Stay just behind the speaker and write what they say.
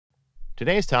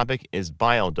Today's topic is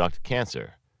bile duct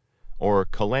cancer, or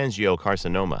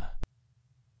cholangiocarcinoma.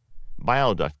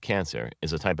 Bile duct cancer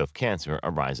is a type of cancer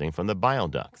arising from the bile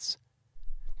ducts.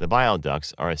 The bile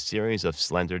ducts are a series of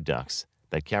slender ducts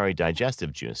that carry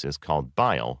digestive juices called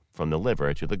bile from the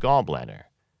liver to the gallbladder.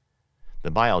 The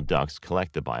bile ducts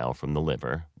collect the bile from the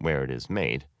liver, where it is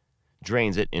made,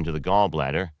 drains it into the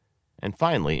gallbladder, and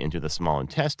finally into the small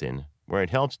intestine, where it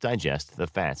helps digest the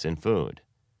fats in food.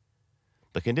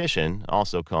 The condition,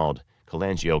 also called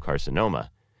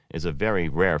cholangiocarcinoma, is a very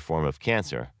rare form of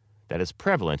cancer that is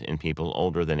prevalent in people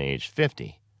older than age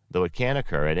 50, though it can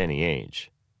occur at any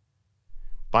age.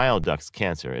 Bile ducts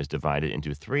cancer is divided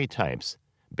into three types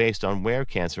based on where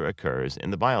cancer occurs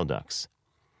in the bile ducts.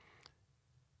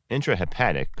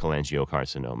 Intrahepatic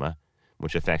cholangiocarcinoma,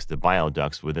 which affects the bile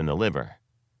ducts within the liver.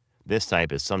 This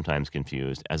type is sometimes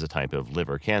confused as a type of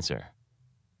liver cancer.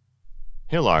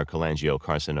 Hilar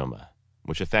cholangiocarcinoma,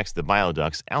 which affects the bile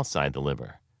ducts outside the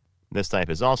liver. This type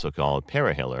is also called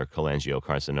perihilar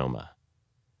cholangiocarcinoma.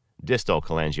 Distal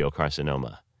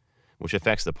cholangiocarcinoma, which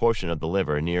affects the portion of the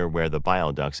liver near where the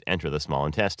bile ducts enter the small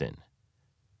intestine.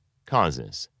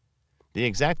 Causes. The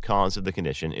exact cause of the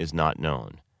condition is not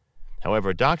known.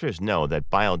 However, doctors know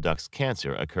that bile ducts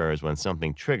cancer occurs when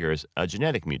something triggers a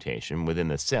genetic mutation within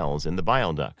the cells in the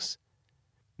bile ducts.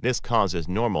 This causes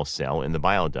normal cell in the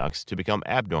bile ducts to become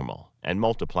abnormal and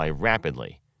multiply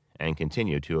rapidly and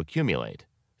continue to accumulate,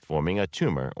 forming a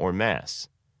tumor or mass.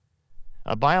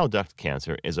 A bile duct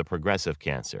cancer is a progressive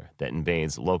cancer that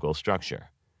invades local structure,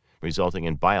 resulting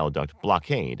in bile duct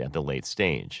blockade at the late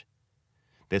stage.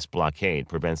 This blockade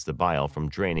prevents the bile from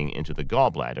draining into the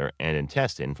gallbladder and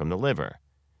intestine from the liver,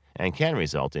 and can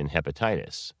result in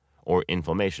hepatitis, or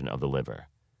inflammation of the liver,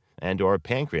 and/or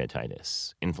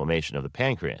pancreatitis, inflammation of the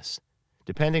pancreas,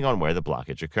 depending on where the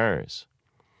blockage occurs.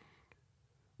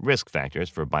 Risk factors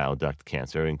for bile duct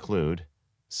cancer include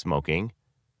smoking,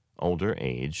 older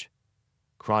age,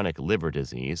 chronic liver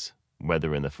disease,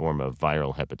 whether in the form of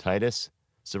viral hepatitis,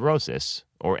 cirrhosis,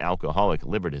 or alcoholic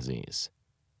liver disease,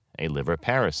 a liver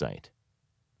parasite,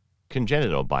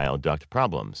 congenital bile duct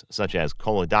problems such as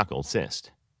coloidal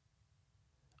cyst,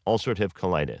 ulcerative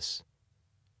colitis,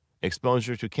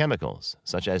 exposure to chemicals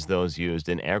such as those used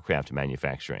in aircraft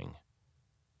manufacturing,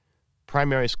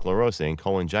 primary sclerosing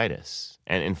cholangitis,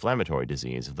 an inflammatory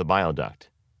disease of the bile duct.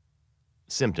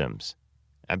 Symptoms: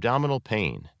 abdominal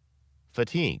pain,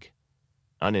 fatigue,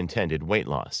 unintended weight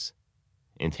loss,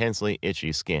 intensely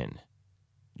itchy skin,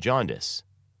 jaundice,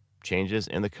 changes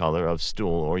in the color of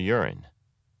stool or urine,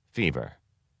 fever.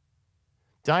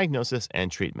 Diagnosis and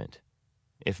treatment.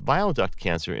 If bile duct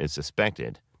cancer is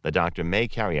suspected, the doctor may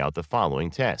carry out the following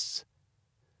tests.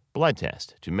 Blood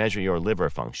test to measure your liver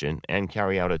function and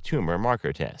carry out a tumor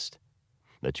marker test.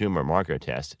 The tumor marker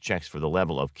test checks for the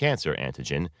level of cancer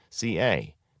antigen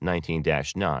CA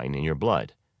 19-9 in your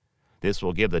blood. This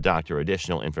will give the doctor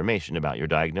additional information about your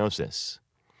diagnosis.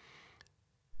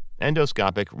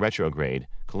 Endoscopic retrograde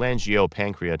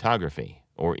cholangiopancreatography,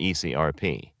 or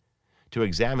ECRP, to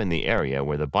examine the area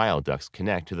where the bile ducts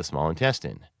connect to the small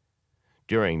intestine.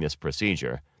 During this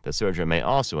procedure, the surgeon may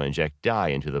also inject dye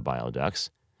into the bile ducts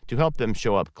to help them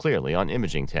show up clearly on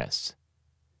imaging tests.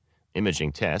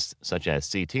 Imaging tests such as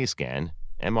CT scan,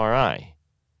 MRI.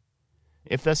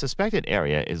 If the suspected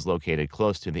area is located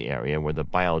close to the area where the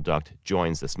bile duct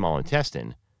joins the small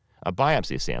intestine, a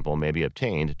biopsy sample may be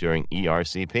obtained during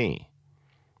ERCP.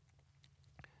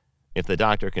 If the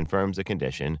doctor confirms the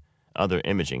condition, other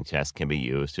imaging tests can be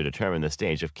used to determine the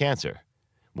stage of cancer,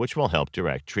 which will help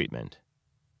direct treatment.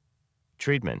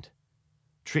 Treatment.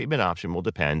 Treatment option will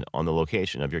depend on the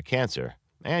location of your cancer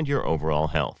and your overall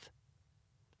health.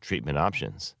 Treatment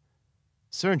options.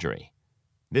 Surgery.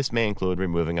 This may include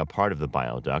removing a part of the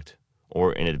bile duct,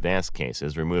 or in advanced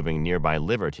cases removing nearby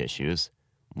liver tissues,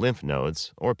 lymph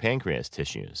nodes, or pancreas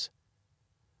tissues.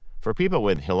 For people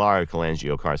with hilar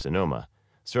cholangiocarcinoma,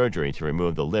 surgery to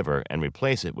remove the liver and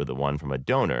replace it with the one from a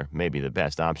donor may be the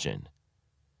best option.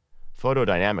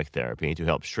 Photodynamic therapy to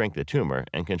help shrink the tumor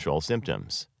and control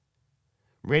symptoms.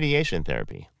 Radiation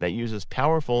therapy that uses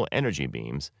powerful energy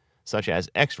beams, such as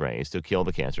X-rays, to kill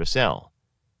the cancer cell.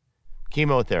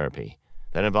 Chemotherapy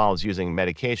that involves using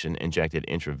medication injected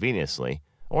intravenously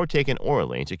or taken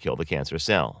orally to kill the cancer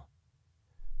cell.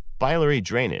 Biliary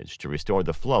drainage to restore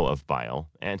the flow of bile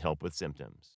and help with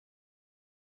symptoms.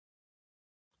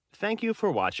 Thank you for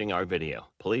watching our video.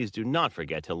 Please do not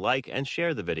forget to like and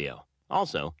share the video.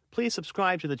 Also, please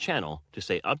subscribe to the channel to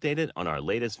stay updated on our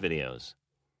latest videos.